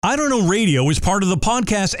I Don't Know Radio is part of the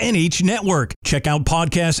Podcast NH network. Check out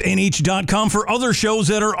podcastnh.com for other shows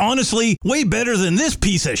that are honestly way better than this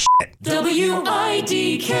piece of shit.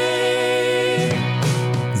 WIDK.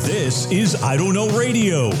 This is I Don't Know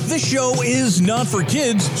Radio. This show is not for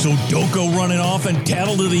kids, so don't go running off and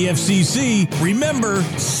tattle to the FCC. Remember,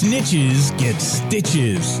 snitches get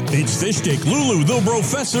stitches. It's Fish Stick, Lulu, the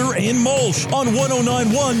Professor, and Mulch on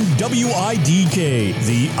 109.1 WIDK,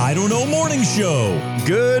 the I Don't Know Morning Show.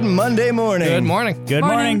 Good Monday morning. Good morning. Good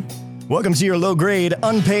morning. Welcome to your low-grade,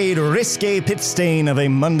 unpaid, risque pit stain of a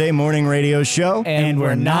Monday morning radio show. And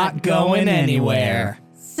we're not going anywhere.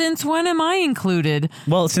 Since when am I included?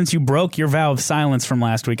 Well, since you broke your vow of silence from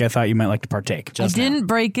last week, I thought you might like to partake. I didn't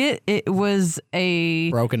break it. It was a...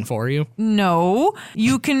 Broken for you? No.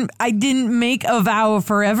 I didn't make a vow of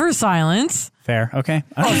forever silence. Fair. Okay.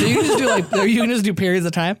 Oh, so you can just do periods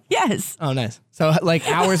of time? Yes. Oh, nice. So, like,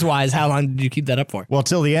 hours-wise, how long did you keep that up for? Well,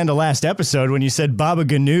 till the end of last episode when you said Baba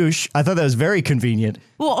Ganoush, I thought that was very convenient.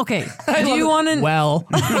 Well, okay. Do you want to... Well.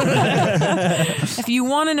 If you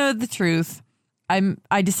want to know the truth...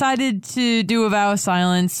 I decided to do a vow of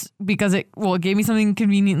silence because it gave me something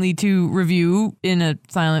conveniently to review in a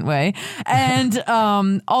silent way. And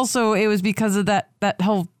also it was because of that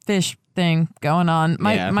whole fish thing going on.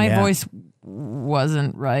 My voice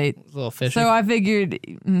wasn't right. A little fishy. So I figured...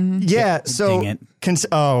 Yeah, so... Dang it.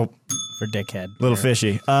 For dickhead. Little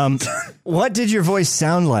fishy. What did your voice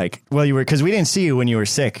sound like? Well, because we didn't see you when you were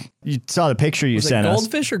sick. You saw the picture you sent us.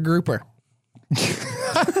 Goldfish or grouper?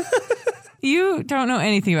 You don't know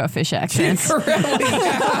anything about fish accents. Does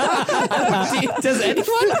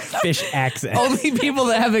anyone? Fish accent. Only people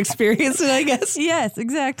that have experience in it, I guess. Yes,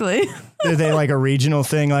 exactly. Are they like a regional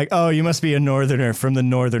thing? Like, oh, you must be a northerner from the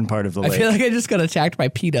northern part of the lake. I feel like I just got attacked by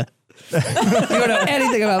PETA. You don't know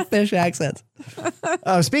anything about fish accents.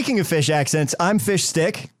 Speaking of fish accents, I'm Fish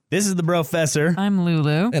Stick. This is the Professor. I'm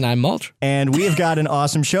Lulu. And I'm Mulch. And we have got an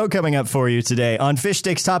awesome show coming up for you today. On Fish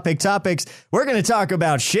Stick's Topics, we're going to talk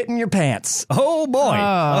about shitting your pants. Oh, boy.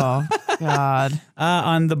 Oh, God.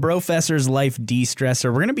 On the Professor's Life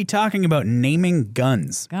De-Stressor, we're going to be talking about naming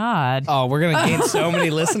guns. God. Oh, we're going to gain so many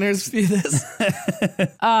listeners through this.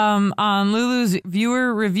 On Lulu's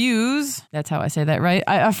viewer reviews, that's how I say that, right?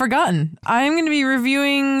 I've forgotten. I'm going to be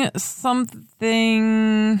reviewing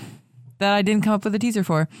something that I didn't come up with a teaser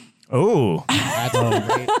for. Oh.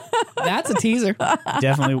 That's a teaser.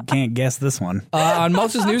 Definitely can't guess this one. On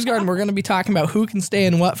Mulch's News Garden, we're going to be talking about who can stay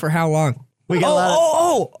in what for how long. We got a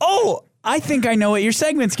lot of... I think I know what your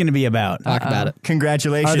segment's going to be about. Talk about it.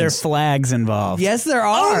 Congratulations. Are there flags involved? Yes, there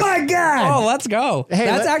are. Oh, my God. Oh, let's go. Hey,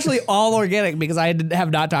 That's actually all organic because I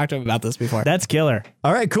have not talked to him about this before. That's killer.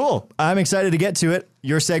 All right, cool. I'm excited to get to it.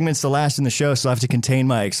 Your segment's the last in the show, so I have to contain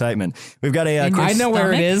my excitement. We've got a... I know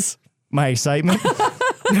where it is. My excitement?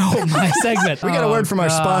 No, my segment. We got a word from our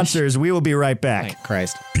sponsors. We will be right back. Thank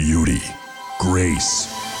Christ. Beauty, grace,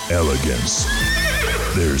 elegance.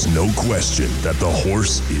 There's no question that the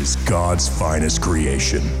horse is God's finest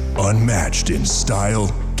creation, unmatched in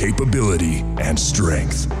style, capability, and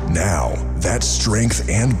strength. Now, that strength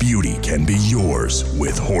and beauty can be yours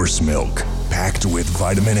with horse milk. Packed with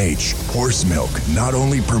vitamin H, horse milk not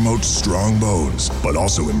only promotes strong bones, but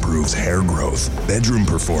also improves hair growth, bedroom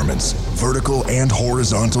performance, vertical and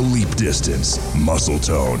horizontal leap distance, muscle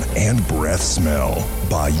tone, and breath smell.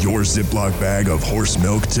 Buy your Ziploc bag of horse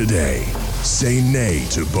milk today. Say nay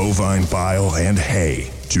to bovine bile and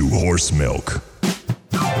hay to horse milk.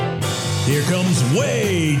 Here comes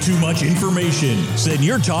way too much information. Send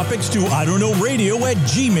your topics to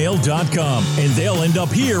IDon'tKnowRadio@gmail.com, and they'll end up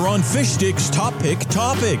here on Fish Stick's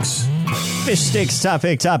Topics. Fish Stick's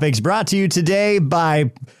Topics brought to you today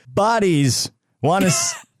by Bodies.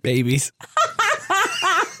 Babies.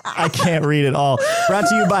 I can't read it all. Brought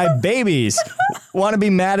to you by Babies. Want to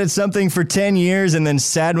be mad at something for 10 years and then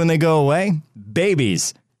sad when they go away?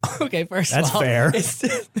 Babies. Okay, first That's of all, fair. It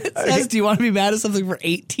says, do you want to be mad at something for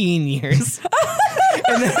 18 years?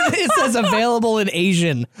 And then it says available in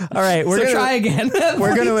Asian. All right, Try again.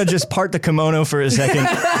 We're going to just part the kimono for a second.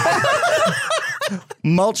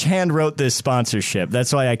 Mulch hand wrote this sponsorship.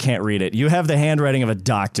 That's why I can't read it. You have the handwriting of a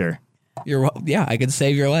doctor. I could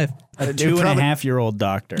save your life. A 2.5-year-old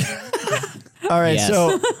doctor. All right, Yes.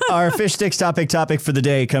 so our Fish Sticks topic for the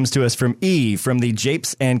day comes to us from E from the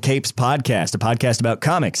Japes and Capes podcast, a podcast about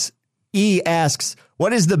comics. E asks,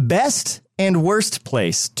 what is the best and worst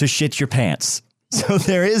place to shit your pants? So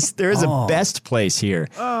there is a best place here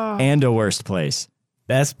and a worst place.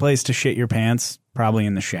 Best place to shit your pants, probably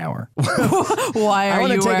in the shower. Why are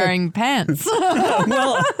you wearing pants?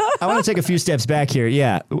 Well, I want to take a few steps back here.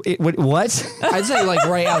 Yeah. What? I'd say like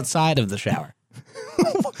right outside of the shower.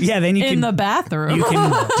 Yeah, then you in can the bathroom. you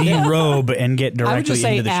can derobe and get I would directly just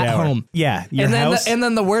say into the at shower. home. Yeah, your And then, house. and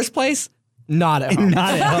then the worst place, not at home.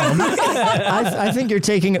 not at home. I think you're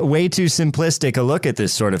taking way too simplistic a look at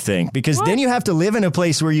this sort of thing because then you have to live in a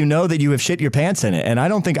place where you know that you have shit your pants in it. And I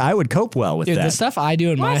don't think I would cope well with Dude, that. the stuff I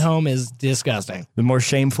do in my home is disgusting. The more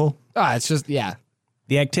shameful. Oh, it's just, yeah.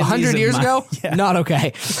 The activities 100 of years my- ago, Yeah. not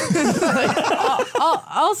okay.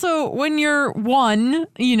 Also, when you're one,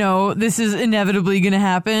 you know, this is inevitably going to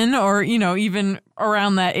happen, or, you know, even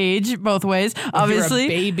around that age, both ways, obviously.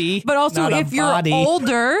 You're a baby, But also, not a if you're body.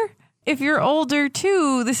 older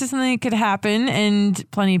too, this is something that could happen, and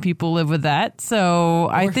plenty of people live with that. So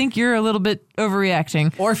I think you're a little bit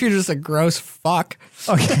overreacting. Or if you're just a gross fuck.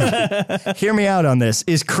 Hear me out on this.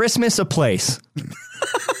 Is Christmas a place?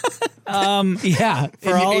 Yeah.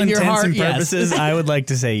 For all in intents your heart, and yes. purposes, I would like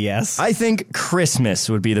to say yes. I think Christmas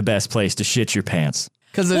would be the best place to shit your pants.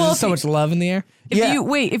 Because there's Well, just so much love in the air. If Yeah. you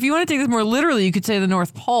want to take this more literally, you could say the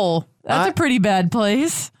North Pole. That's a pretty bad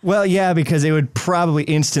place. Well, yeah, because it would probably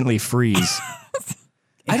instantly freeze.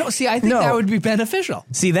 I don't see. I think No. that would be beneficial.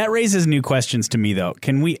 See, that raises new questions to me, though.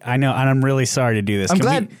 Can we? I know, and I'm really sorry to do this. I'm can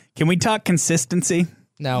glad- Can we talk consistency?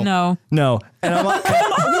 No. No. No. And I'm like,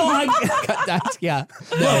 Yeah.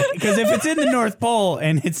 Because if it's in the North Pole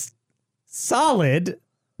and it's solid,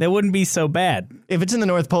 that wouldn't be so bad. if it's in the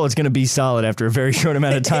North Pole, it's going to be solid after a very short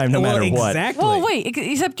amount of time, no Well, matter what. Exactly. Well, wait.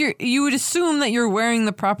 Except you would assume that you're wearing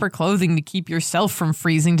the proper clothing to keep yourself from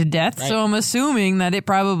freezing to death. So I'm assuming that it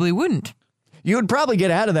probably wouldn't. You would probably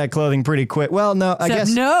get out of that clothing pretty quick. Well, no, I Except guess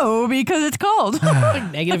no, because it's cold.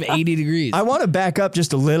 Negative 80 degrees. I want to back up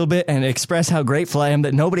just a little bit and express how grateful I am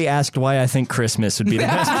that nobody asked why I think Christmas would be the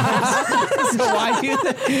best place. So why do you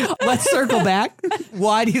think? Let's circle back.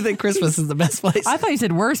 Why do you think Christmas is the best place? I thought you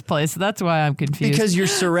said worst place. So that's why I'm confused. Because you're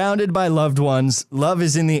surrounded by loved ones. Love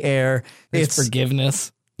is in the air. It's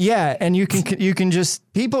forgiveness. Yeah, and you can just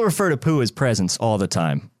people refer to poo as presents all the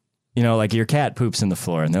time. You know, like your cat poops in the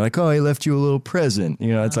floor and they're like, "Oh, he left you a little present."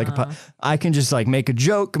 You know, it's like I can just like make a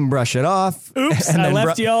joke and brush it off. Oops, and I then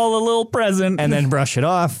left y'all a little present. and then brush it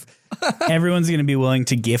off. Everyone's going to be willing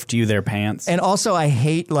to gift you their pants. And also I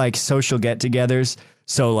hate like social get-togethers.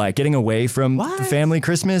 So like getting away from the family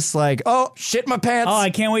Christmas, like, "Oh, shit my pants." Oh, I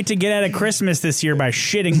can't wait to get out of Christmas this year by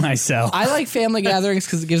shitting myself. I like family gatherings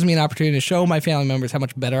because it gives me an opportunity to show my family members how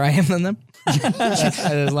much better I am than them. I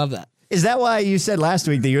just love that. Is that why you said last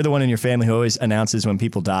week that you're the one in your family who always announces when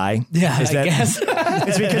people die? Yeah, Is I guess.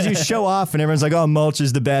 It's because you show off and everyone's like, "Oh, Mulch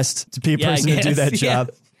is the best Yeah, I person to do guess, that yeah.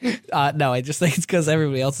 job." No, I just think it's because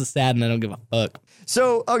everybody else is sad and I don't give a fuck.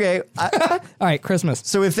 So, okay. All right, Christmas.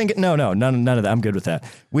 So we've thinking, none of that. I'm good with that.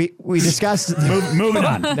 We discussed, Moving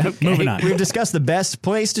on. Moving on. we've discussed the best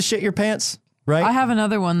place to shit your pants, right? I have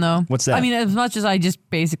another one though. What's that? I mean, as much as I just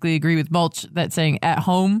basically agree with Mulch that saying at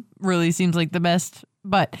home really seems like the best,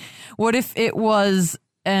 but what if it was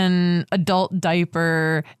an adult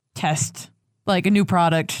diaper test, like a new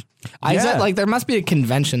product? I Yeah. said, like, there must be a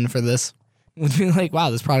convention for this. Would be like, wow,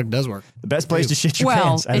 this product does work. The best place to shit your Well,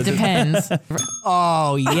 pants. it depends.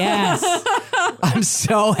 Oh, yes. I'm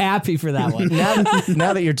so happy for that one.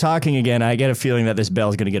 Now that you're talking again, I get a feeling that this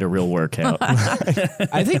bell's going to get a real workout.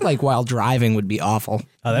 I think, like, while driving would be awful.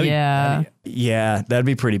 Oh, that'd be Yeah, Yeah, that'd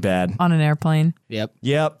be pretty bad. on an airplane. Yep.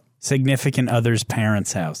 Yep. significant other's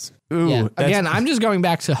parents' house. Ooh. Yeah. that's- Again, I'm just going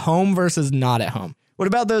back to home versus not at home. What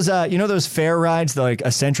about those, those fair rides, like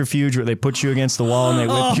a centrifuge where they put you against the wall and they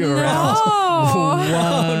whip you around?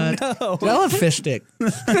 Well, a fish stick.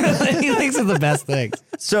 He thinks of the best things.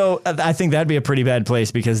 So I think that'd be a pretty bad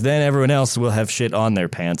place because then everyone else will have shit on their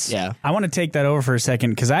pants. Yeah. I want to take that over for a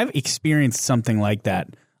second because I've experienced something like that.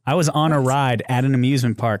 I was on a ride at an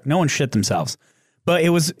amusement park. No one shit themselves. But it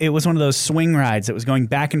was one of those swing rides that was going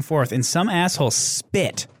back and forth, and some asshole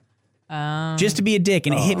spit just to be a dick,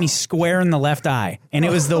 and it hit me square in the left eye. And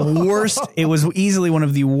it was the worst. It was easily one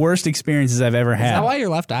of the worst experiences I've ever Is had. that why your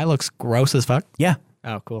left eye looks gross as fuck? Yeah.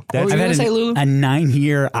 Oh, cool. That's- What were you I've going to had say, Lulu? a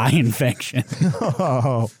 9-year eye infection.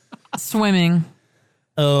 Swimming.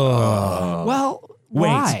 Well, Wait,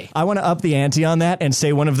 why? I want to up the ante on that and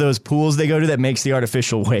say one of those pools they go to that makes the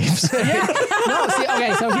artificial waves. No, see,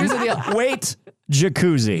 okay, so here's the deal. Wait,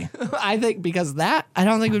 jacuzzi. I think because that, I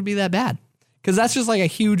don't think it would be that bad. Because that's just like a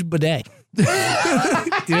huge bidet. Do you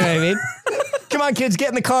know what I mean? Come on, kids, get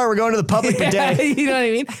in the car. We're going to the public bidet. You know what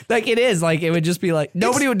I mean? Like it is. Like it would just be like,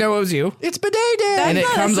 nobody would know it was you. It's bidet day. And it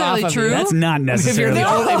not comes off necessarily of true. you. That's not If you're necessarily. the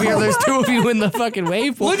only, if there's two of you in the fucking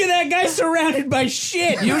wave pool. Look at that guy surrounded by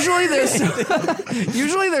shit. Usually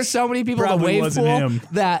there's so many people in the Probably wave wasn't pool him.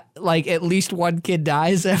 that like at least one kid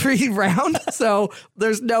dies every round. So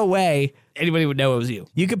there's no way anybody would know it was you.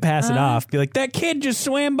 You could pass it off, be like, that kid just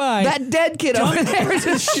swam by. That dead kid over there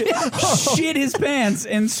just shit his pants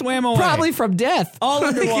and swam away. probably from death. All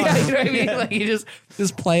underwater. Yeah, you know what I mean? Like you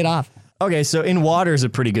just play it off. Okay, so in water is a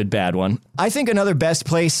pretty good bad one. I think another best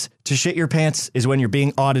place to shit your pants is when you're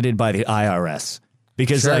being audited by the IRS.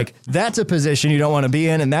 Because, like, that's a position you don't want to be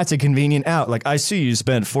in, and that's a convenient out. Like, I see you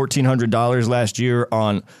spent $1,400 last year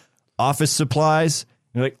on office supplies.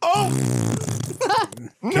 You're like, oh!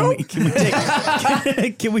 Can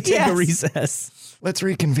we take a recess? Let's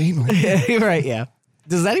reconvene. You're right, yeah.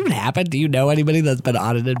 Does that even happen? Do you know anybody that's been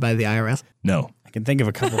audited by the IRS? No. I can think of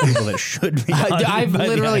a couple people that should be audited I've by the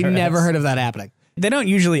literally IRS. never heard of that happening. They don't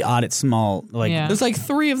usually audit small, like, Yeah. There's like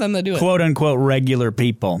 3 of them that do it. quote unquote regular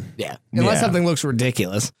people. Yeah. Unless Yeah. something looks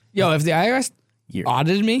ridiculous. Yo, if the IRS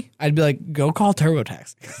audited me, I'd be like, go call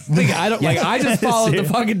TurboTax. Like, I just followed the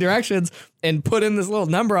fucking directions and put in this little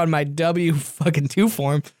number on my W-2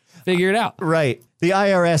 form. Figure it out. Right. The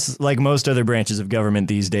IRS, like most other branches of government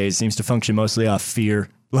these days, seems to function mostly off fear.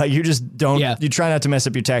 Like, you just don't, you try not to mess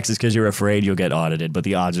up your taxes because you're afraid you'll get audited, but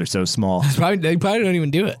the odds are so small. They probably don't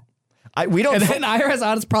even do it. We don't. And then IRS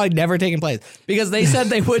audit's probably never taken place because they said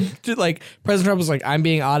they would. Like President Trump was like, "I'm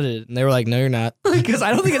being audited," and they were like, "No, you're not," because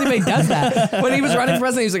I don't think anybody does that. When he was running for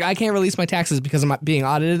president, he was like, "I can't release my taxes because I'm being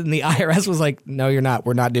audited," and the IRS was like, "No, you're not.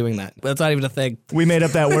 We're not doing that. That's not even a thing." We made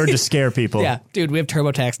up that word to scare people. Yeah, dude, we have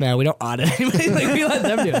TurboTax now. We don't audit anybody. Like, we let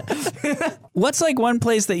them do it. What's like one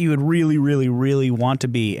place that you would really, really, really want to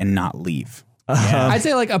be and not leave? I'd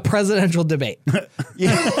say like a presidential debate.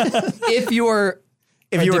 If you were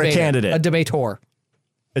a candidate, a debator,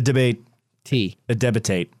 a debate, a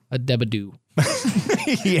debatate. debadoo.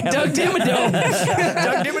 Yeah. Doug Dimmadome.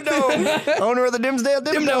 Doug Dimmadome, owner of the Dimsdale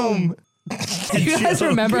Dimmadome. Do you guys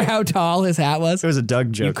remember how tall his hat was? It was a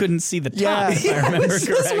Doug joke. You couldn't see the top, Yeah. if I remember It's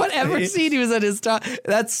just correctly. whatever scene he was in his top.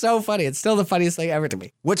 That's so funny. It's still the funniest thing ever to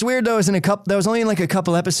me. What's weird though is that was only in like a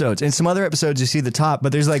couple episodes. In some other episodes, you see the top,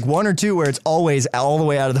 but there's like 1 or 2 where it's always all the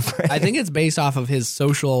way out of the frame. I think it's based off of his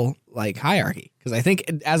social like hierarchy because I think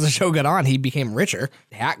as the show got on, he became richer.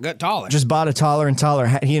 Hat got taller. Just bought a taller and taller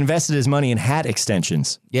hat. He invested his money in hat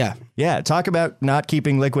extensions. yeah, Yeah, talk about not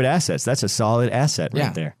keeping liquid assets. That's a solid asset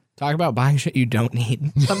right there. Talk about buying shit you don't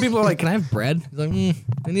need. Some people are like, "Can I have bread?" He's like,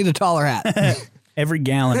 "I need a taller hat." Every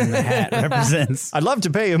gallon in the hat represents. I'd love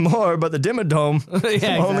to pay you more, but the Dimmadome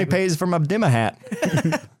only pays for my Dimma hat.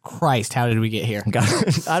 Christ, how did we get here?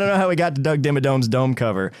 I don't know how we got to Doug Dimmadome's dome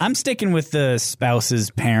cover. I'm sticking with the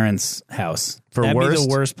spouse's parents' house. That'd be worst? the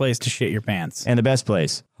worst place to shit your pants. And the best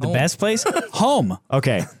place. The best place? Home.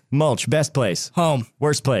 Okay, Mulch, best place. Home,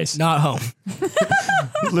 Worst place. not home.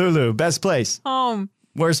 Lulu, best place. Home.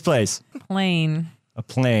 Worst place. Plane. A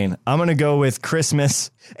plane. I'm going to go with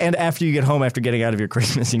Christmas. And after you get home after getting out of your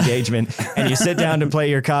Christmas engagement and you sit down to play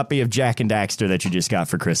your copy of Jack and Daxter that you just got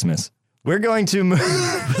for Christmas. We're going to move.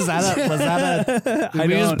 Was that a? Did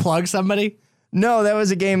we just plug somebody? No, that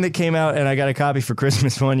was a game that came out and I got a copy for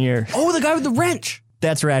Christmas one year. Oh, the guy with the wrench.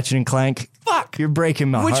 That's Ratchet and Clank. Fuck. You're breaking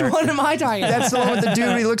my Which heart. one am I talking about? That's the one with the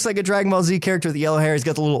dude. He looks like a Dragon Ball Z character with the yellow hair. He's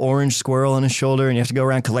got the little orange squirrel on his shoulder, and you have to go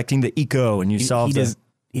around collecting the eco, and you solve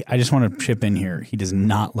I just want to chip in here. He does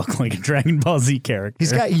not look like a Dragon Ball Z character.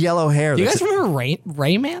 He's got yellow hair. Do you guys remember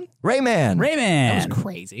Rayman? Rayman. Rayman. That was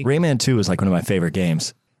crazy. Rayman 2 was like one of my favorite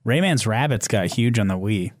games. Rayman's rabbits got huge on the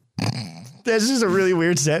Wii. That's just a really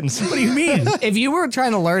weird sentence. What do you mean? If you were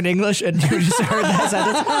trying to learn English and you just heard that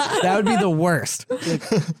sentence, that would be the worst. Like,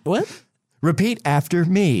 what? Repeat after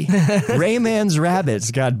me. Rayman's rabbits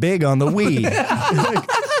got big on the Wii.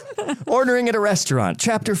 Ordering at a restaurant,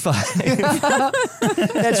 chapter 5.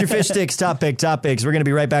 That's your Fish Sticks topics. We're going to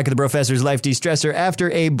be right back at the Professor's Life De-Stressor after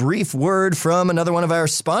a brief word from another one of our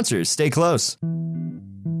sponsors. Stay close.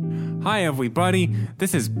 Hi everybody,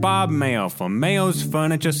 this is Bob Mayo from Mayo's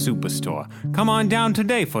Furniture Superstore. Come on down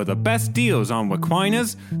today for the best deals on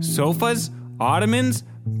recliners, sofas, ottomans,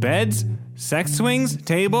 beds, sex swings,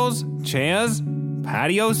 tables, chairs,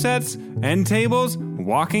 patio sets, end tables,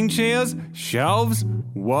 walking chairs, shelves,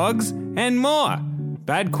 rugs, and more.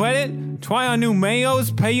 Bad credit? Try our new Mayo's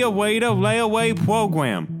Pay Your Waiter Layaway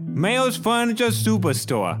program. Mayo's Furniture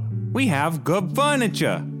Superstore. We have good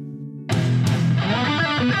furniture.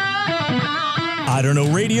 I Don't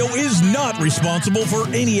Know Radio is not responsible for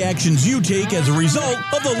any actions you take as a result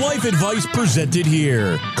of the life advice presented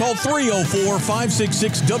here. Call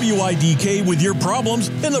 304-566-WIDK with your problems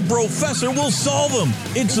and the Professor will solve them.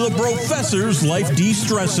 It's the Professor's Life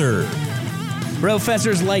De-Stressor.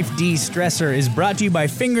 Professor's Life De-Stressor is brought to you by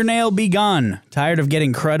Fingernail Be Gone. Tired of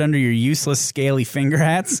getting crud under your useless scaly finger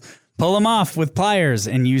hats? Pull them off with pliers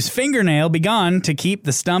and use Fingernail Be Gone to keep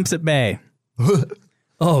the stumps at bay.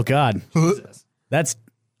 Oh God, that's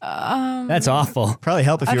awful. Probably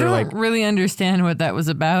help if I you were don't like. really understand what that was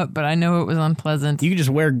about, but I know it was unpleasant. You could just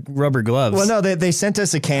wear rubber gloves. Well, no, they sent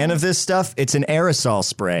us a can of this stuff. It's an aerosol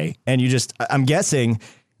spray, and you just, I'm guessing,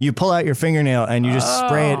 you pull out your fingernail and you just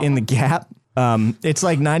spray it in the gap. It's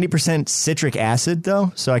like 90% citric acid,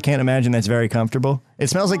 though, so I can't imagine that's very comfortable.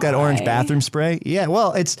 It smells like that orange bathroom spray. Yeah,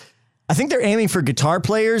 well, I think they're aiming for guitar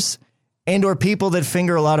players and or people that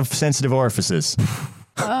finger a lot of sensitive orifices.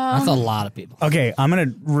 That's a lot of people. Okay, I'm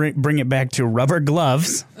going to bring it back to rubber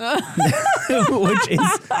gloves, which is,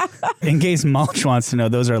 in case Mulch wants to know,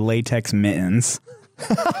 those are latex mittens.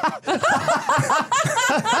 No,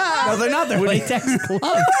 they're not. They're latex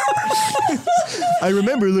gloves. I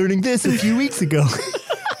remember learning this a few weeks ago.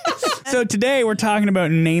 So today we're talking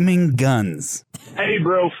about naming guns. Hey,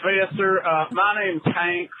 Professor. My name's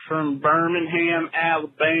Hank from Birmingham,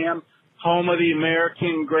 Alabama, home of the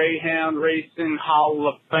American Greyhound Racing Hall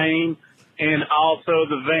of Fame, and also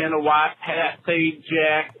the Vanna White Pat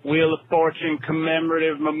Sajak Wheel of Fortune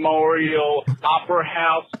Commemorative Memorial Opera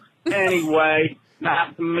House. Anyway,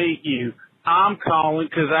 nice to meet you. I'm calling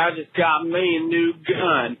because I just got me a new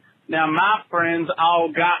gun. Now, my friends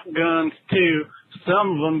all got guns, too.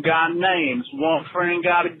 Some of them got names. One friend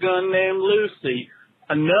got a gun named Lucy.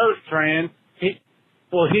 Another friend, he's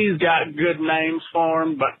got good names for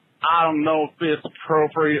him, but I don't know if it's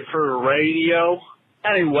appropriate for the radio.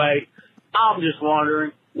 Anyway, I'm just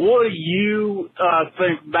wondering, what do you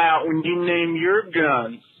think about when you name your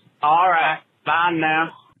guns? All right, bye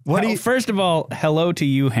now. First of all, hello to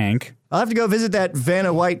you, Hank. I'll have to go visit that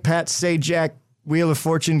Vanna White Pat Sajak Wheel of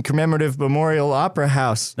Fortune Commemorative Memorial Opera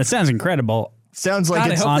House. That sounds incredible. Sounds like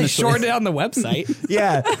God, it's I hope they honestly shortened it on the website.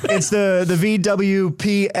 Yeah, it's the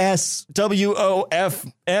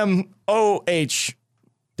VWPSWOFMOH.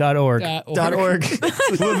 .org. .org.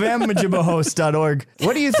 Wavamajibahos.org.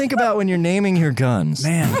 What do you think about when you're naming your guns?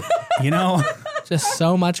 Man, Just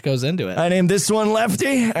so much goes into it. I named this one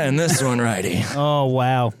lefty and this one righty. Oh,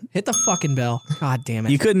 wow. Hit the fucking bell. God damn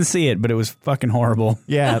it. You couldn't see it, but it was fucking horrible.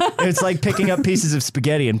 Yeah, it's like picking up pieces of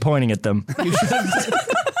spaghetti and pointing at them.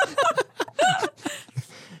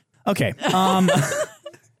 Okay.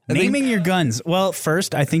 Naming your guns. Well,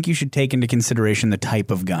 first, I think you should take into consideration the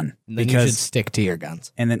type of gun. Then you should stick to your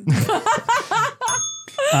guns. And then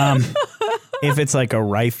if it's like a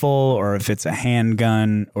rifle or if it's a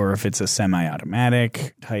handgun or if it's a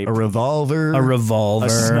semi-automatic type. A revolver. A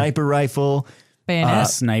sniper rifle. Bayonet. A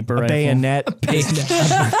sniper A rifle. bayonet. That's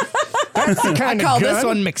the kind I call of gun. this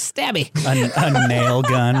one McStabby. A nail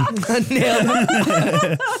gun.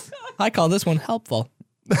 I call this one helpful.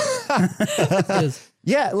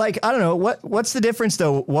 Yeah, like, I don't know. What's the difference,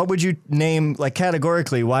 though? What would you name, like,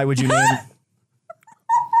 categorically? Why would you name...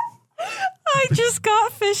 I just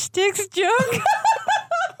got fish sticks joke.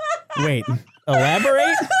 Wait,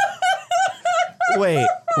 elaborate? Wait.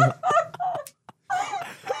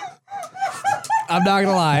 I'm not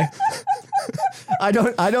gonna lie. I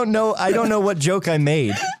don't know what joke I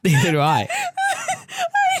made. Neither do I.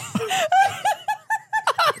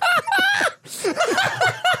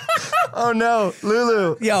 Oh no,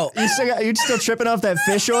 Lulu. Yo, You still tripping off that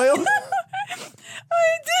fish oil? I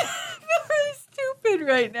feel really stupid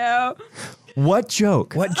right now. What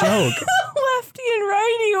joke? What joke? Lefty and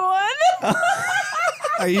righty one.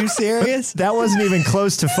 are you serious? That wasn't even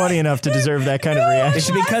close to funny enough to deserve that kind of reaction.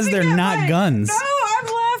 It's because they're not guns. No, I'm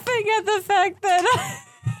laughing at the fact that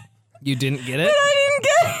You didn't get it? I didn't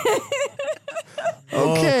get it.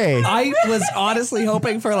 Okay. I was honestly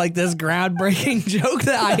hoping for like this groundbreaking joke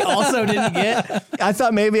that I also didn't get. I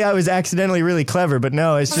thought maybe I was accidentally really clever, but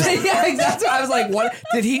no, it's just Yeah, that's why I was like, what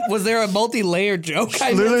was there a multi-layer joke?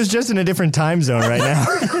 Lulu's just in a different time zone right now.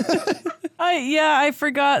 I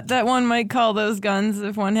forgot that one might call those guns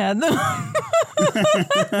if one had them.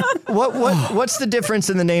 What's the difference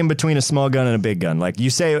in the name between a small gun and a big gun? Like, you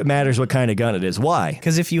say it matters what kind of gun it is. Why?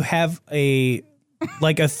 Because if you have a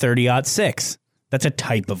 30-06, that's a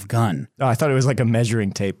type of gun. Oh, I thought it was like a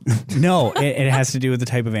measuring tape. No, it has to do with the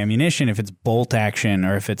type of ammunition, if it's bolt action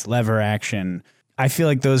or if it's lever action. I feel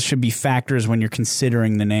like those should be factors when you're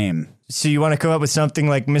considering the name. So you want to come up with something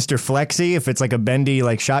like Mr. Flexi if it's like a bendy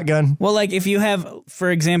like shotgun? Well, like if you have,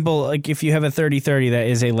 for example, like if you have a 30-30 that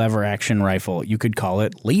is a lever action rifle, you could call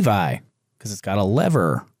it Levi because it's got a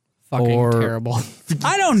lever. Fucking terrible.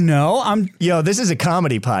 I don't know. Yo, this is a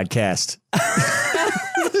comedy podcast.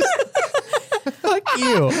 Fuck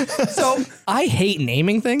you. So I hate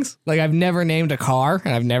naming things. Like I've never named a car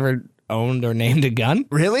and I've never owned or named a gun.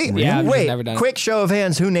 Really? Yeah, I've Wait, never done it. quick show of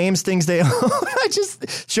hands. Who names things they own?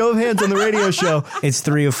 Show of hands on the radio show. It's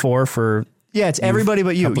 3 of 4 for Yeah, it's everybody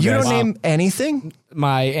but you. couple You guys. don't name anything?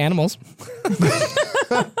 My animals.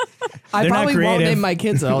 I They're not probably won't creative. name my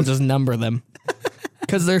kids. I'll just number them.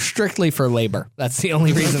 Because they're strictly for labor. That's the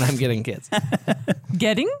only reason I'm getting kids.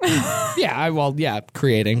 Getting?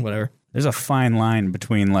 Creating, whatever. There's a fine line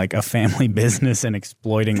between like a family business and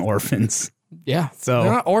exploiting orphans. Yeah. So-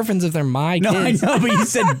 they're not orphans if they're my No, kids. I know, but you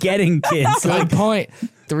said getting kids. Good point.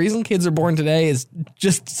 The reason kids are born today is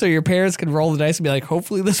just so your parents can roll the dice and be like,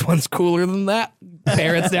 hopefully this one's cooler than that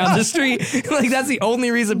parents down the street. Like, that's the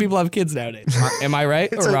only reason people have kids nowadays. Am I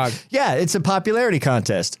right or wrong? Yeah, it's a popularity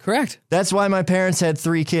contest. Correct. That's why my parents had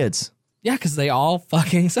 3 kids. Yeah, because they all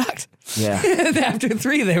fucking sucked. Yeah. And after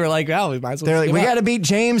 3, they were like, well, we might as well They're just like, give we up." got to beat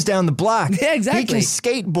James down the block. Yeah, exactly. He can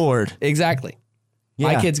skateboard. Exactly.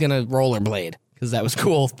 Yeah. My kid's going to rollerblade because that was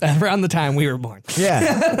cool around the time we were born. Yeah.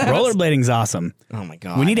 Rollerblading's awesome. Oh, my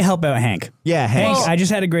God. We need to help out Hank. Yeah, Hank, Hank. I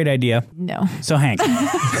just had a great idea. No. So, Hank,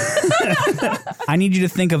 I need you to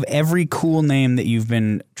think of every cool name that you've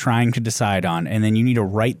been trying to decide on, and then you need to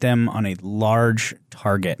write them on a large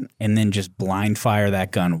target, and then just blind fire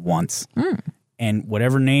that gun once. And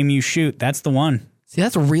whatever name you shoot, that's the one. See,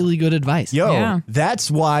 that's really good advice. Yo, Yeah. that's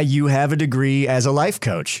why you have a degree as a life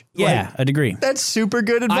coach. Yeah, Like, a degree. that's super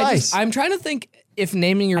good advice. I'm trying to think if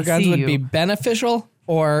naming your I guns see would you. be beneficial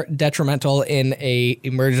or detrimental in a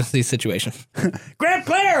emergency situation. Grab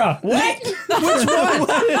Clara! What? Which one?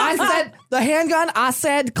 I said the handgun. I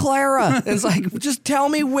said Clara. It's like, just tell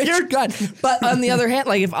me which gun. But on the other hand,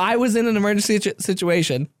 like if I was in an emergency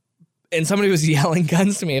situation and somebody was yelling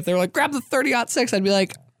guns to me, if they were like, grab the 30-06, I'd be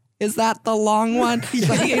like, is that the long one?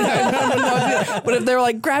 Like, you know, no. But if they were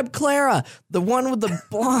like, grab Clara, the one with the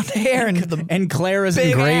blonde hair and the And Clara's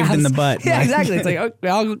big engraved in ass. the butt. Yeah, Like- exactly. It's like, okay,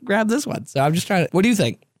 I'll grab this one. So I'm just trying to. What do you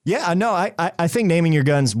think? yeah, no, I think naming your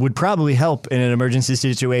guns would probably help in an emergency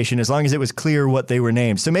situation as long as it was clear what they were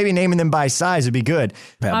named. So maybe naming them by size would be good.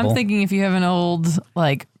 I'm Pebble. thinking if you have an old,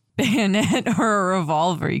 like, bayonet or a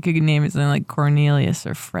revolver, you could name it something like Cornelius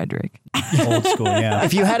or Frederick. Old school, yeah.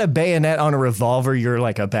 If you had a bayonet on a revolver, you're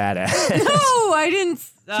like a badass. No, I didn't.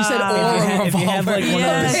 She said, or a if you have, revolver. like, one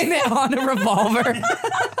of those- on a revolver.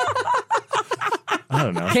 I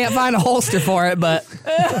don't know. Can't find a holster for it, but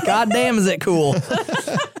goddamn, is it cool?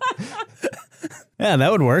 Yeah,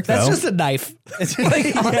 that would work, That's though. just a knife. It's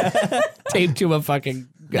like taped to a fucking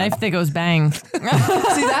gun. Knife that goes bang. See,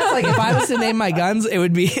 that's like if I was to name my guns, it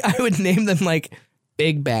would be I would name them like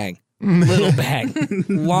Big Bang, Little Bang,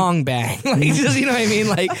 Long Bang. Like just you know what I mean?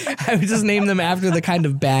 Like I would just name them after the kind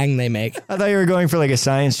of bang they make. I thought you were going for like a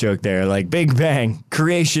science joke there, like Big Bang,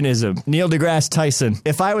 creationism, Neil deGrasse Tyson.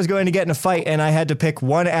 If I was going to get in a fight and I had to pick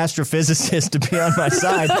one astrophysicist to be on my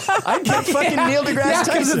side, I'd pick fucking Neil deGrasse Yeah,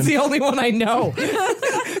 because Tyson. it's the only one I know.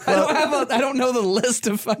 I don't know the list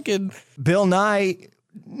of fucking. Bill Nye,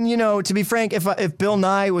 you know, to be frank, if Bill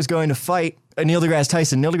Nye was going to fight Neil deGrasse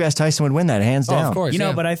Tyson would win that hands down. Of course, You know,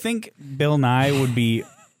 yeah. but I think Bill Nye would be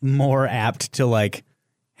more apt to like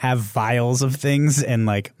have vials of things and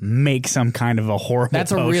like make some kind of a horrible.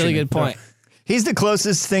 That's a potion really and good point. He's the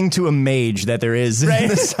closest thing to a mage that there is in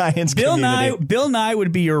the science Bill community. Nye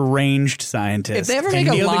would be your ranged scientist. If they ever And make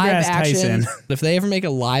a Neil live deGrasse action, Tyson, if they ever make a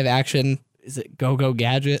live action, is it Go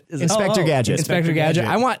Gadget? Is it Inspector Gadget. Inspector Gadget?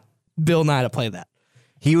 I want Bill Nye to play that.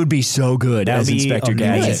 He would be so good That as would be Inspector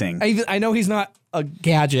Gadget. amazing. I know he's not a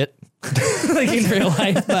gadget like in real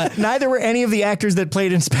life, but Neither were any of the actors that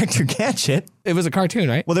played Inspector Gadget. it was a cartoon,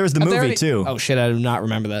 right? Well, there was the Have they movie, already- too. Oh shit, I do not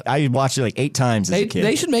remember that. I watched it like 8 times as a kid.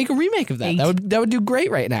 They should make a remake of that. 8. That would do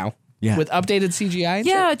great right now. Yeah. With updated CGI. And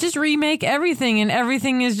Yeah, shit. just remake everything, and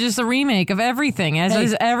everything is just a remake of everything. As Hey.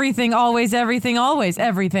 is everything, always, everything, always,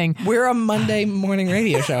 everything. We're a Monday morning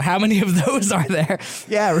radio show. How many of those are there?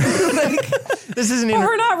 Yeah, this isn't But even.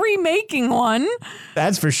 we're not remaking one.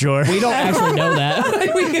 That's for sure. We don't actually know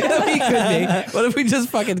that. we could be. What if we just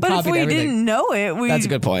fucking But if copied we everything? didn't know it, we That's a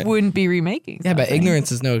good point. wouldn't be remaking. Yeah, but something.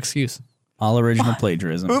 ignorance is no excuse. all original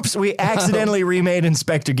plagiarism. Oops, we accidentally remade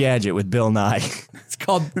Inspector Gadget with Bill Nye. It's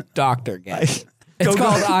called Dr. Gadget. It's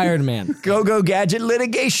called Iron Man. Go Gadget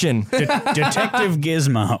litigation. Detective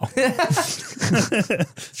Gizmo.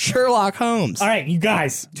 Sherlock Holmes. All right, you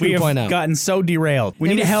guys, we have 2.0. gotten so derailed. We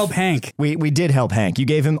need to help Hank. We did help Hank. You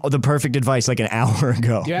gave him the perfect advice like an hour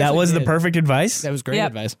ago. You That actually was the did. perfect advice. That was great Yep.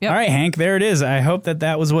 advice. Yep. All right, Hank, there it is. I hope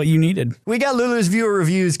that was what you needed. We got Lulu's viewer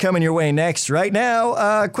reviews coming your way next. Right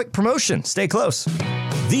now, quick promotion. Stay close.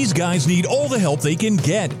 These guys need all the help they can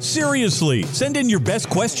get. Seriously, send in your best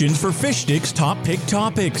questions for Fish Sticks Top Pick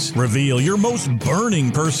Topics. Reveal your most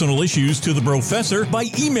burning personal issues to the professor by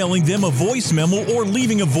emailing them a voice memo or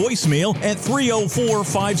leaving a voicemail at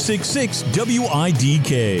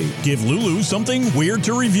 304-566-WIDK. Give Lulu something weird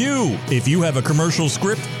to review. If you have a commercial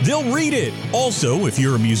script, they'll read it. Also, if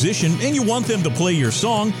you're a musician and you want them to play your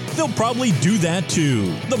song, they'll probably do that too.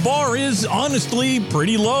 The bar is honestly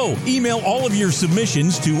pretty low. Email all of your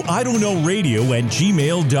submissions to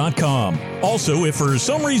idon'tknowradio@gmail.com. Also, if for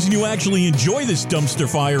some reason you actually enjoy this dumpster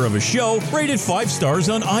fire of a show, rate it 5 stars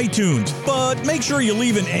on iTunes. But make sure you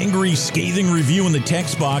leave an angry, scathing review in the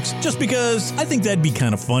text box, just because I think that'd be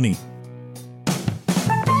kind of funny.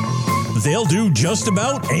 They'll do just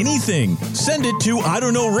about anything. Send it to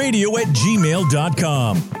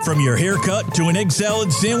idon'tknowradio@gmail.com. From your haircut to an egg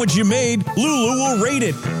salad sandwich you made, Lulu will rate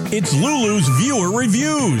it. It's Lulu's Viewer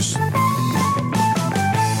Reviews.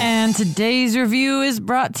 And today's review is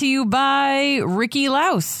brought to you by Ricky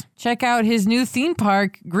Laus. Check out his new theme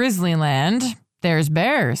park, Grizzlyland. There's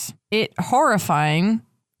bears. It horrifying,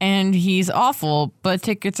 and he's awful, but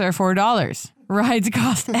tickets are $4. Rides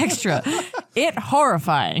cost extra. It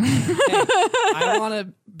horrifying. I want to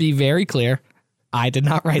be very clear. I did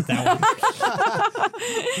not write that one.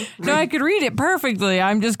 No, I could read it perfectly.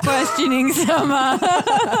 I'm just questioning some.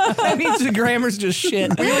 That means the grammar's just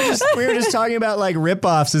shit. We were just talking about like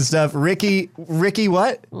ripoffs and stuff. Ricky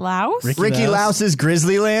what? Laus? Ricky Laus's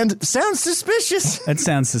Grizzlyland sounds suspicious. That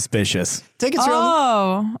sounds suspicious. Take it, Roman.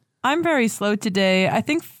 Oh, I'm very slow today. I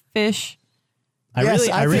think fish. I really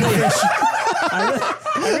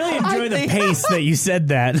enjoy the pace that you said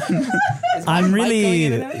that. I'm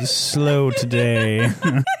really slow today.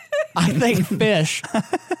 I think fish.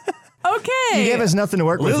 Okay. You gave us nothing to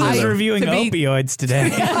work with. Lulu's reviewing opioids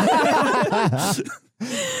today.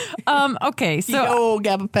 Okay, so Yo,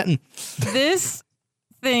 gabapentin. this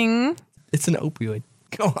thing, It's an opioid.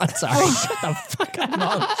 Go on, sorry. Shut the fuck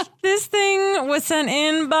up. this thing was sent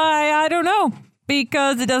in by, I don't know,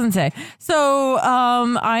 because it doesn't say. So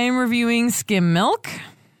I am reviewing skim milk.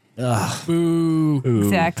 Boo.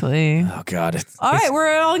 Exactly. Oh, God. All right,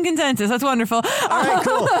 we're all in consensus. That's wonderful. All right,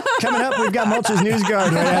 cool. Coming up, we've got Mulch's News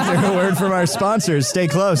Guard right after a word from our sponsors. Stay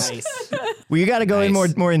close. Well, you got to go in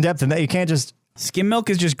more in depth than that. You can't just. Skim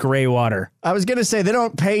milk is just gray water. I was gonna say they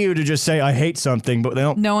don't pay you to just say I hate something, but they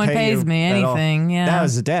don't. No one pay pays you me at all. anything, yeah. That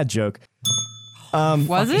was a dad joke.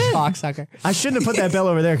 Was it? Cocksucker. I shouldn't have put that bell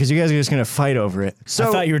over there because you guys are just gonna fight over it. So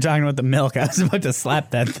I thought you were talking about the milk. I was about to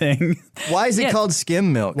slap that thing. why is it Yeah. called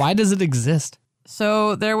skim milk? Why does it exist?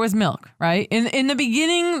 So there was milk, right? In the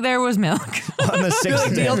beginning, there was milk. On the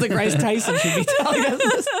sixth Neil day. deGrasse Tyson should be telling us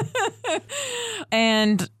this.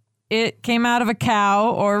 And it came out of a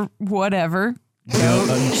cow or whatever.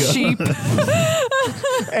 Goat, sheep.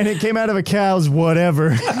 And it came out of a cow's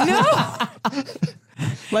whatever.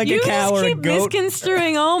 Like You a cow just or a keep goat.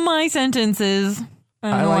 misconstruing all my sentences. I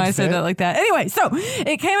don't know like why I said fit. that like that. Anyway, so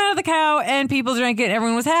it came out of the cow and people drank it.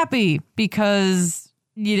 Everyone was happy because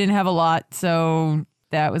you didn't have a lot. So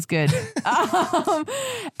that was good.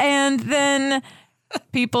 And then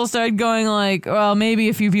people started going like, well, maybe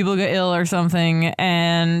a few people got ill or something.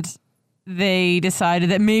 And they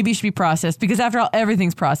decided that maybe it should be processed because after all,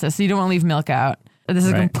 everything's processed. So you don't want to leave milk out. This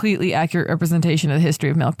is a Right. completely accurate representation of the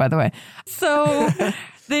history of milk, by the way. So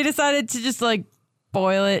they decided to just like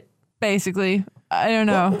boil it, basically. I don't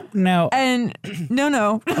know. No. And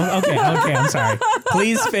no. Okay, I'm sorry.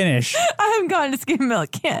 Please finish. I haven't gotten to skim milk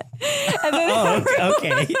yet. And then, Oh,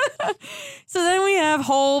 okay. so then we have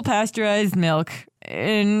whole pasteurized milk.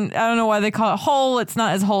 And I don't know why they call it whole. It's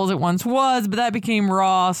not as whole as it once was, but that became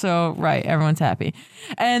raw. So, right, everyone's happy.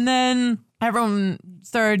 And then everyone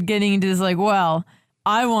started getting into this like, well,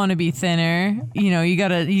 I want to be thinner. You know, you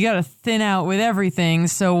gotta thin out with everything.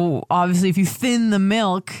 So obviously if you thin the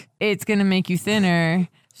milk, it's going to make you thinner.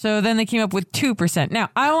 So then they came up with 2%. Now,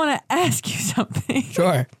 I want to ask you something.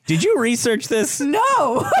 Sure. Did you research this?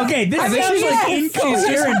 No. Okay, this think sounds yes. like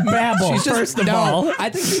incoherent babble, first of all. I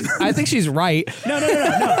think she's right. No,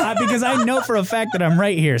 because I know for a fact that I'm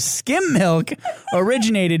right here. Skim milk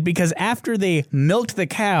originated because after they milked the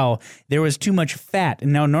cow, there was too much fat.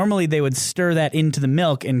 And now normally they would stir that into the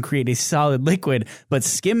milk and create a solid liquid, but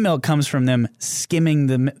skim milk comes from them skimming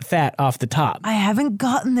the fat off the top. I haven't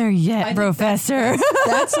gotten there yet, Professor.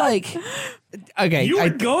 That's like, okay. You were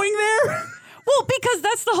going there? Well, because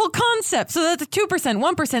that's the whole concept. So that's a 2%,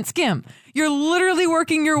 1% skim. You're literally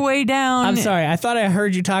working your way down. I'm sorry. I thought I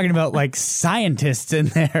heard you talking about like scientists in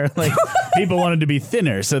there. Like people wanted to be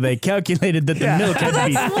thinner, so they calculated that the milk had to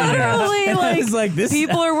be thinner. Literally, like, It's like this.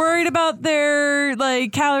 people are worried about their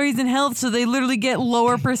like calories and health, so they literally get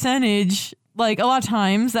lower percentage. Like a lot of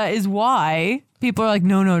times, that is why people are like,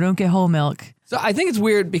 no, don't get whole milk. So I think it's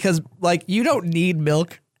weird because like you don't need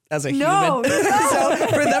milk as a human. So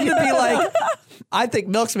for them to be like, I think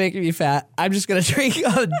milk's making me fat, I'm just going to drink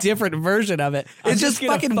a different version of it. It's just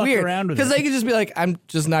fucking weird. Because they could just be like, I'm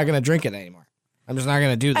just not going to drink it anymore. I'm just not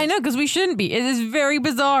going to do this. I know, because we shouldn't be. It is very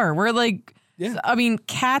bizarre. We're like, I mean,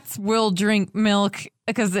 cats will drink milk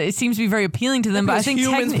because it seems to be very appealing to them. But I think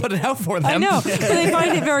humans put it out for them. I know, so they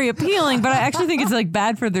find it very appealing. But I actually think it's like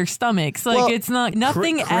bad for their stomachs. Like it's not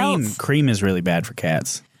nothing else. Cream is really bad for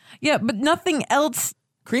cats. Yeah, but nothing else.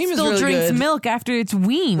 Cream is still really drinks good. milk after it's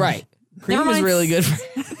weaned. Right. Cream is really good.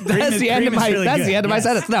 That's the end of my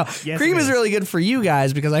sentence. No, Yes, cream it is really good for you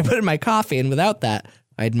guys because I put it in my coffee, and without that,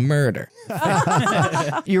 I'd murder.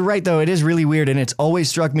 You're right, though. It is really weird, and it's always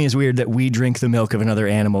struck me as weird that we drink the milk of another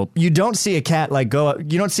animal. You don't see a cat like go.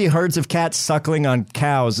 You don't see herds of cats suckling on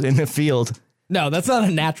cows in the field. No, that's not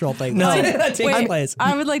a natural thing. No. That takes place.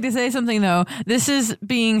 I would like to say something though. This is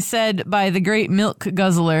being said by the great milk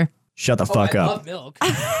guzzler. Shut the fuck I up. love milk,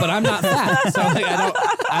 but I'm not fat, so like,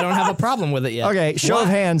 I don't have a problem with it yet. Okay, show of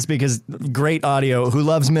hands because great audio. Who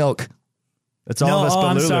loves milk? That's all of us.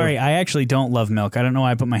 I'm Lulu. sorry. I actually don't love milk. I don't know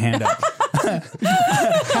why I put my hand up.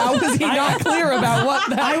 How was he not clear about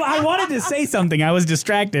what? I wanted to say something. I was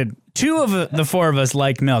distracted. 2 of the 4 of us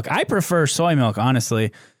like milk. I prefer soy milk,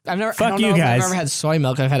 honestly. I've never. Fuck I don't you know if guys. I've never had soy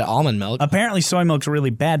milk. I've had almond milk. Apparently, soy milk's really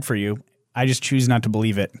bad for you. I just choose not to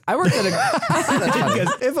believe it. I worked at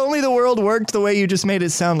a. If only the world worked the way you just made it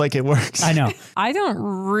sound like it works. I know. I don't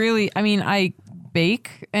really. I mean, I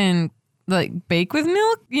bake and like bake with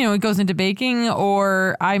milk. You know, it goes into baking,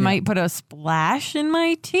 or I might put a splash in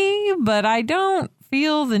my tea, but I don't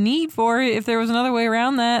feel the need for it. If there was another way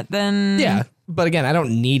around that, then Yeah, but again, I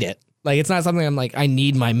don't need it. Like, it's not something I'm like, I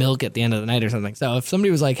need my milk at the end of the night or something. So if somebody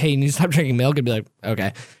was like, hey, you need to stop drinking milk, I'd be like,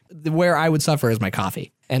 okay. Where I would suffer is my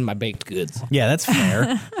coffee and my baked goods. Yeah, that's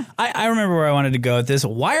fair. I remember where I wanted to go with this.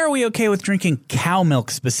 Why are we okay with drinking cow milk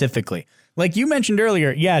specifically? Like you mentioned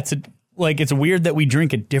earlier, yeah, it's weird that we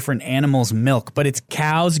drink a different animal's milk, but it's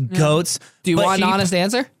cows, goats. Do you want an honest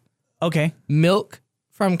answer? Okay. Milk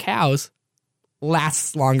from cows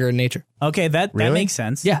lasts longer in nature. Okay, that Really? makes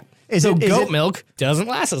sense. Yeah. Is so it- is goat it- milk doesn't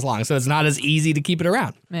last as long, so it's not as easy to keep it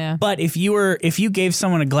around. yeah. But if you gave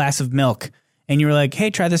someone a glass of milk and you were like, "Hey,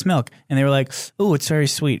 try this milk," and they were like, "Oh, it's very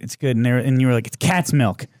sweet, it's good," and you were like, "It's cat's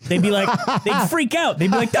milk," they'd be like, they'd freak out. They'd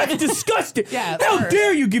be like, "That's disgusting! Yeah, How or-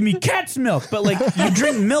 dare you give me cat's milk?" But like, you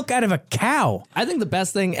drink milk out of a cow. I think the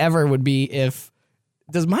best thing ever would be if.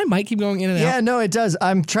 Does my mic keep going in and Yeah, out? no, it does.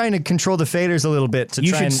 I'm trying to control the faders a little bit to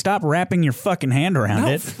You try should and stop wrapping your fucking hand around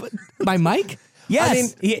it. My mic?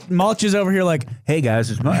 Yes. Mulch is over here like, "Hey guys,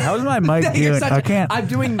 how's my mic You're doing? such I a- can't. I'm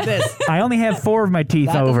doing this. I only have 4 of my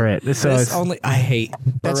teeth That over it, doesn't- so this it's only. I hate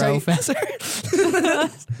That's how Burrow you- Fessor.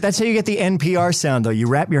 That's how you get the NPR sound, though. You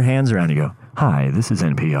wrap your hands around and you go, "Hi, this is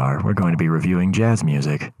NPR. We're going to be reviewing jazz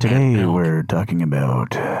music. today we're talking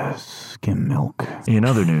about skim milk." In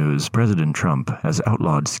other news, President Trump has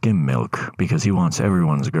outlawed skim milk because he wants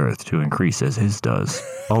everyone's girth to increase as his does.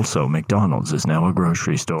 Also, McDonald's is now a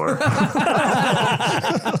grocery store. What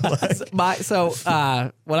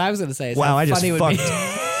I was going to say is Wow, how I just funny would fucked. be.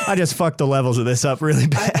 I just fucked the levels of this up really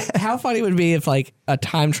bad. How funny would it be if like a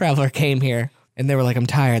time traveler came here and they were like, "I'm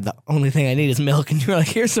tired. The only thing I need is milk," and you were like,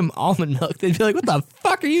 "Here's some almond milk." They'd be like, "What the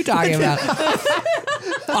fuck are you talking about?"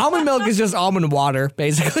 Almond milk is just almond water,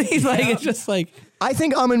 basically. Like it's just like. I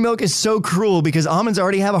think almond milk is so cruel because almonds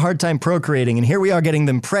already have a hard time procreating, and here we are getting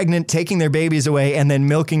them pregnant, taking their babies away, and then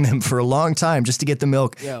milking them for a long time just to get the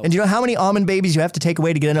milk. Yo. And do you know how many almond babies you have to take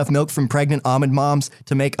away to get enough milk from pregnant almond moms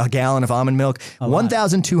to make a gallon of almond milk?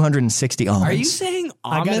 1,260 almonds. Are you saying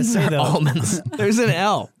gotta almonds say, or though- almonds? There's an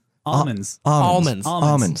L. Almonds. Almonds.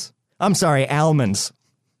 Almonds. I'm sorry, almonds.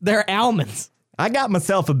 They're almonds. I got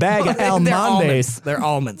myself a bag of They're almonds. almonds. They're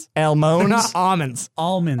almonds. They're Almonds. not almonds.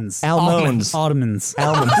 Almonds. Almonds. Almonds.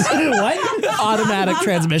 Almonds. What? Automatic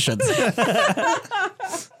transmissions.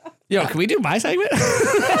 Yo, can we do my segment?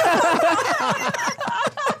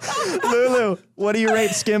 Lulu, what do you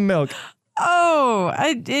rate skim milk? Oh,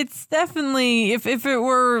 it's definitely if it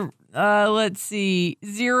were let's see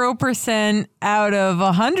 0% out of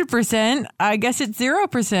 100%, I guess it's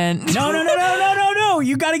 0%. No.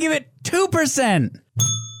 You got to give it 2%.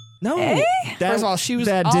 No. First of all, she was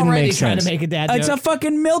that didn't already make trying sense. to make a dad It's a joke.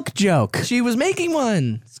 fucking milk joke. She was making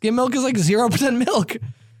one. Skim milk is like 0% milk.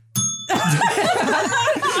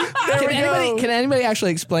 Can anybody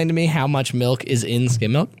actually explain to me how much milk is in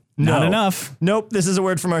skim milk? Not enough. Nope, this is a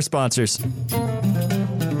word from our sponsors.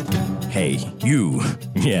 Hey, you.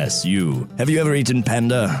 Yes, you. Have you ever eaten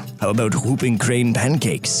panda? How about whooping crane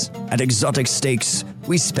pancakes? At Exotic Steaks,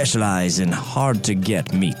 we specialize in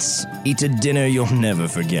hard-to-get meats. Eat a dinner you'll never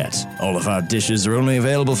forget. All of our dishes are only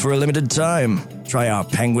available for a limited time. Try our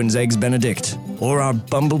Penguin's Eggs Benedict or our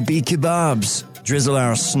Bumblebee Kebabs. Drizzle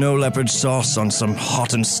our snow leopard sauce on some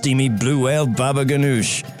hot and steamy blue whale baba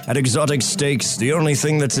ganoush. At Exotic Steaks, the only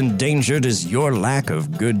thing that's endangered is your lack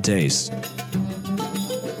of good taste.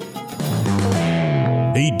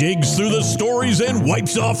 He digs through the stories and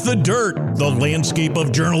wipes off the dirt. The landscape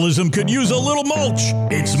of journalism could use a little mulch.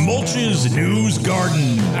 It's Mulch's News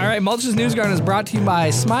Garden. All right, Mulch's News Garden is brought to you by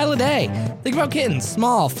Smile a Day. Think about kittens,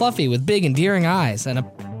 small, fluffy, with big, endearing eyes, and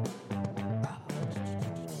a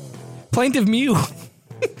plaintive mew.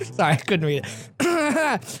 Sorry, I couldn't read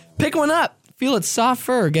it. Pick one up. Feel its soft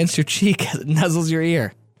fur against your cheek as it nuzzles your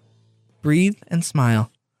ear. Breathe and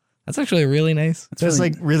smile. That's actually really nice. That's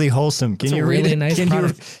like really wholesome. Can you read really it? nice Can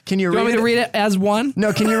product. you Do you read want me it? to read it as one?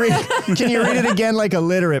 No, can you read it again like a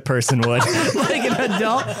literate person would? Like an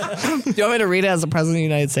adult? Do you want me to read it as the President of the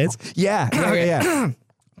United States? Yeah.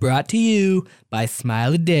 Brought to you by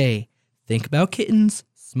Smile a Day. Think about kittens,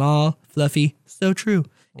 small, fluffy, so true,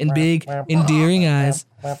 and big, endearing eyes.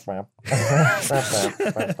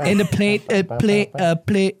 And a plate.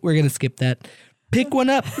 We're gonna skip that. Pick one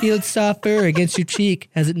up, feel its soft fur against your cheek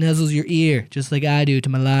as it nuzzles your ear, just like I do to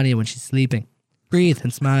Melania when she's sleeping. Breathe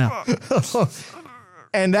and smile.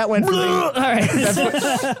 And that went from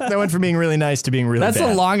that went from being really nice to being really That's bad.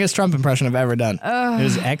 the longest Trump impression I've ever done. It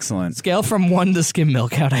was excellent. Scale from 1 to skim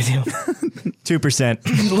milk, how'd I do?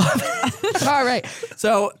 2%. All right.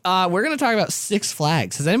 So we're going to talk about Six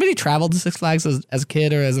Flags. Has anybody traveled to Six Flags as a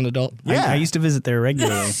kid or as an adult? Yeah. I used to visit there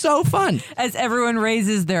regularly. So fun. As everyone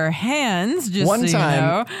raises their hands, just One so you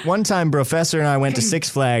know. time, Professor and I went to Six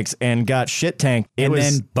Flags and got shit tanked. And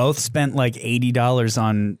then both spent like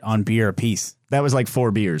 $80 on beer a piece. That was like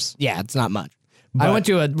 4 beers. Yeah, it's not much. I went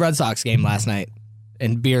to a Red Sox game last night,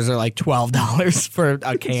 and beers are like $12 for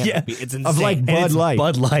a can. Yeah. It's insane. Of like And Bud it's Light.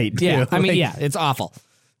 Bud Light. yeah, too. I mean, Like, yeah, it's awful.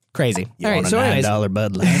 Crazy. You All right, want so a anyways. $9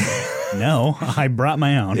 Bud Light? No, I brought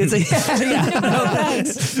my own. No,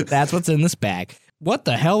 that's what's in this bag. What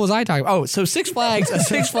the hell was I talking about? Oh, so Six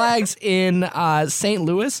Flags in St.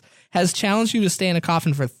 Louis has challenged you to stay in a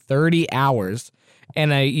coffin for 30 hours,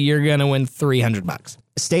 and you're going to win $300.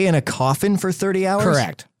 Stay in a coffin for 30 hours?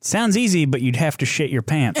 Correct. Sounds easy, but you'd have to shit your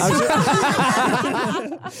pants.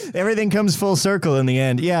 Everything comes full circle in the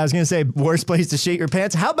end. Yeah, I was going to say, worst place to shit your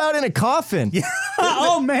pants. How about in a coffin?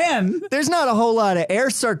 Oh, man. There's not a whole lot of air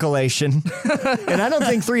circulation. And I don't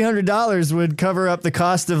think $300 would cover up the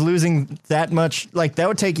cost of losing that much. Like, that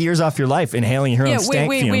would take years off your life, inhaling your own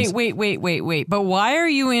stank fumes. Wait. But why are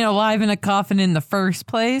you alive in a coffin in the first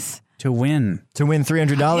place? To win. To win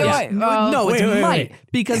 $300. No, it's wait, might wait.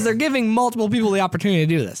 because they're giving multiple people the opportunity to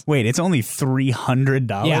do this. Wait, it's only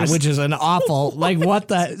 $300? Yeah, which is an awful, like, what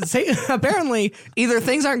the, apparently, either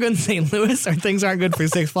things aren't good in St. Louis or things aren't good for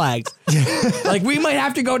Six Flags. Like, we might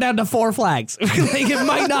have to go down to 4 flags. Like, it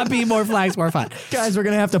might not be more flags, more fun. Guys, we're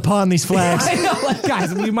going to have to pawn these flags. I know, like,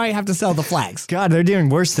 guys, we might have to sell the flags. God, they're doing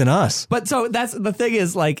worse than us. But so that's, the thing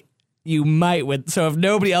is, like, you might win. So if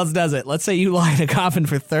nobody else does it, let's say you lie in a coffin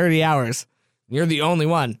for 30 hours, you're the only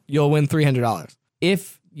one, you'll win $300.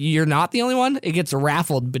 If you're not the only one, it gets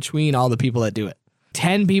raffled between all the people that do it.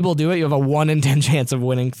 10 people do it, you have a 1 in 10 chance of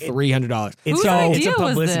winning $300. Whose it's idea a was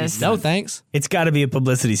publicity this? stunt. No thanks, It's got to be a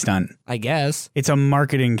publicity stunt. I guess. It's a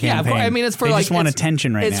marketing Yeah, campaign. I mean, it's for they like, just want it's-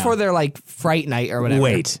 attention right now. It's for their like fright night or whatever.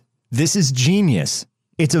 Wait, this is genius.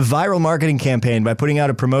 It's a viral marketing campaign by putting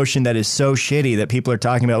out a promotion that is so shitty that people are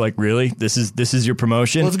talking about, like, really? This is your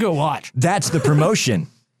promotion? Let's go watch. That's the promotion.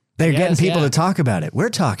 They're getting people to talk about it. We're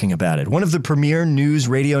talking about it. One of the premier news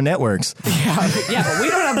radio networks. Yeah, but we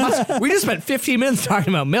don't have much. We just spent 15 minutes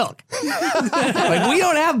talking about milk. Like, we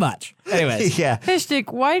don't have much. Anyways. Yeah.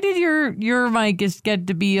 Fishstick, why did your mic get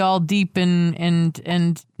to be all deep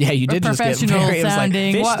and Yeah, you did just get professional very, it was like,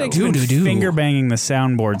 sounding? Fish What- Stick's been Doo-doo-doo. finger banging the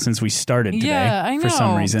soundboard since we started today. Yeah, I For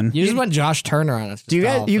some know. reason. You just went Josh Turner on us. Do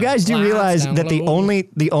you guys do realize that the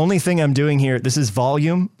only thing I'm doing here, this is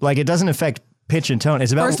volume? Like, it doesn't affect pitch and tone.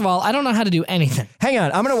 It's about. First of all, I don't know how to do anything. Hang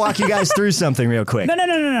on, I'm going to walk you guys through something real quick.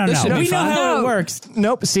 No. This should be We know fun. how No. it works.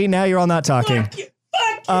 Nope. See, now you're all not talking.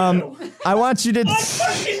 I want you to.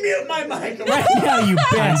 Fucking mute my mic right now, you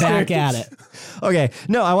I'm bastard. back at it. Okay.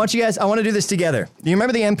 No, I want to do this together. Do you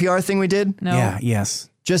remember the NPR thing we did? No. Yeah, yes.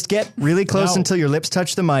 Just get really close until your lips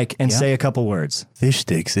touch the mic and Yeah. say a couple words. Fish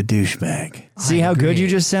stick's a douchebag. See how good you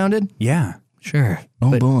just sounded? Yeah. Sure.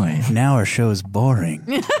 Oh, boy. Now our show's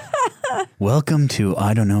boring. Welcome to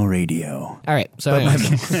I Don't Know Radio. All right. So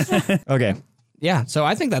anyway, Okay. yeah. So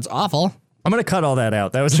I think that's awful. I'm going to cut all that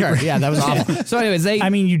out. That was Sure. Yeah, that was awful. So anyways, I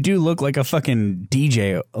mean, you do look like a fucking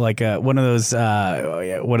DJ, like one of those.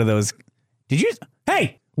 Did you?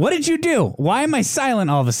 Hey, what did you do? Why am I silent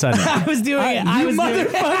all of a sudden? I was doing it. I was doing it.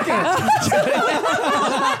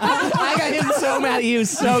 I got him so mad at you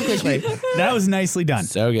so quickly. That was nicely done.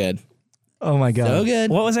 So good. Oh, my God. So good.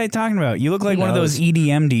 What was I talking about? You look like one of those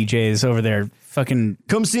EDM DJs over there. Fucking.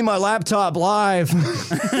 Come see my laptop live.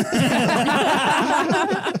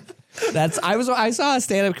 I saw a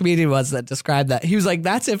stand-up comedian once that described that. He was like,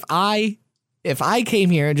 that's if I came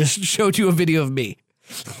here and just showed you a video of me.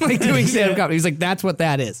 Like doing stand-up comedy. He's like, that's what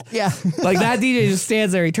that is. Yeah. Like that DJ just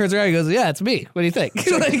stands there, he turns around, he goes, yeah, it's me. What do you think?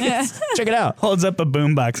 Like, Check it out. Holds up a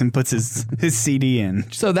boombox and puts his CD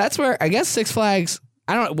in. so that's where I guess Six Flags,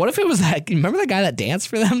 I don't know, what if it was that, remember that guy that danced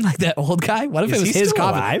for them? Like that old guy? What if Is it was he his still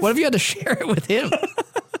coffee? alive? What if you had to share it with him?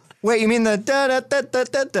 Wait, you mean the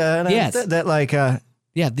da-da-da-da-da-da? Yes. That like,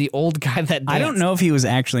 Yeah, the old guy that danced. I don't know if he was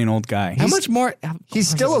actually an old guy. How much more? he's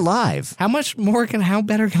still alive. How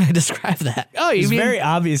better can I describe that? Oh, you He's mean? very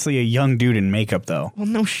obviously a young dude in makeup, though. Well,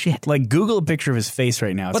 no shit. Like, Google a picture of his face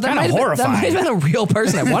right now. It's But that kind of might horrifying. have been a real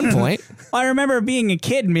person at one point. I remember being a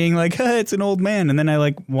kid and being like, it's an old man. And then I,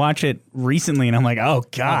 like, watch it recently and I'm like, oh,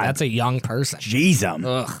 God. That's a young person. Jeez.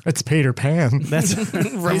 That's Peter Pan. That's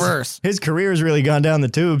Reverse. His career's really gone down the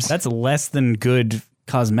tubes. that's less than good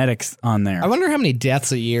cosmetics on there. I wonder how many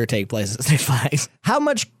deaths a year take place at Six Flags. How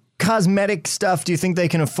much cosmetic stuff do you think they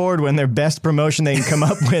can afford when their best promotion they can come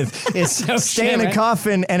up with is stay in a right?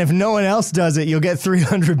 coffin, and if no one else does it, you'll get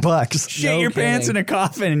 $300. Shit No your pants in kidding. a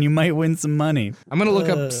coffin and you might win some money. I'm going to look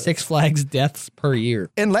up Six Flags deaths per year.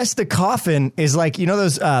 Unless the coffin is like, you know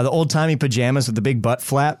those the old timey pajamas with the big butt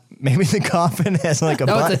flap. Maybe the coffin has like a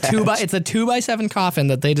No, butt. it's a 2x7 coffin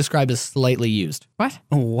that they describe as slightly used. What?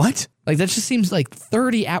 What? Like that just seems like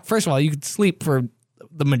 30 hours. First of all, you could sleep for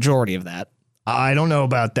the majority of that. I don't know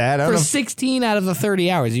about that. I For don't know. 16 out of the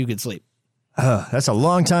 30 hours, you could sleep. That's a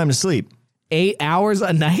long time to sleep. 8 hours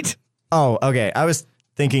a night. Oh, okay. I was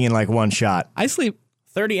thinking in like one shot. I sleep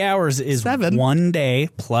 30 hours is 7. 1 day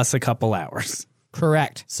plus a couple hours.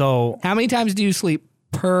 correct. So How many times do you sleep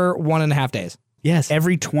per 1.5 days? Yes.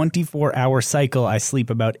 every 24-hour cycle, I sleep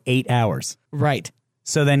about 8 hours. Right.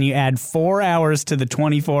 So then you add 4 hours to the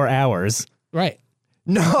 24 hours. Right.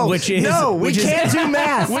 No, Which is- no, we which is- can't do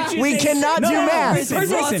math. We cannot do math.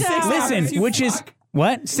 Listen, which is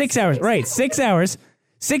what? 6 hours. Right, 6 hours.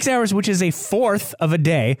 6 hours, which is a fourth of a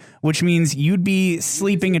day, which means you'd be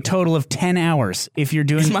sleeping a total of 10 hours if you're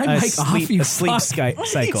doing My a mic off, you sleep fuck.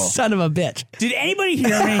 cycle. Son of a bitch. Did anybody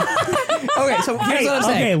hear me? Okay, so here's what I'm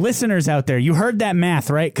saying. Okay, listeners out there, you heard that math,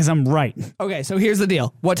 right? Because I'm right. Okay, so here's the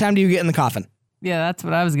deal. What time do you get in the coffin? Yeah, that's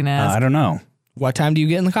what I was gonna ask. I don't know. What time do you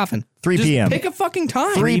get in the coffin? 3 Just p.m. Pick a fucking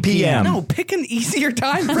time. 3 p.m. No, pick an easier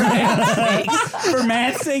time for God's sakes. For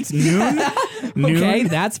math's sakes, noon? Okay,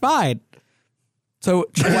 that's fine. So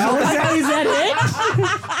 12, Is that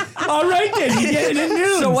it? All right, then. You get it at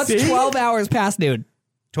noon. so what's see? 12 hours past noon?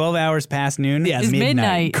 12 hours past noon? Yes. Is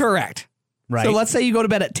midnight. Correct. Right. So let's say you go to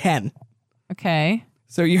bed at 10. Okay.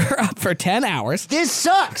 So you're up for 10 hours. This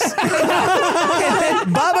sucks. Baba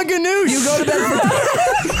Ganoush. You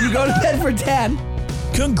go to bed for 10.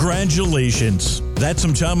 Congratulations. That's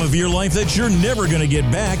some time of your life that you're never going to get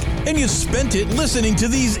back, and you spent it listening to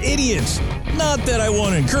these idiots. Not that I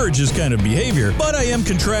want to encourage this kind of behavior, but I am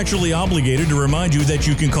contractually obligated to remind you that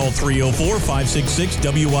you can call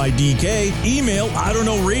 304-566-WIDK, email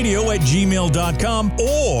IDon'tKnowRadio@gmail.com,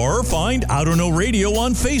 or find I Don't Know Radio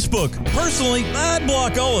on Facebook. Personally, I'd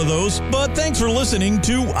block all of those, but thanks for listening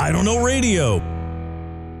to I Don't Know Radio.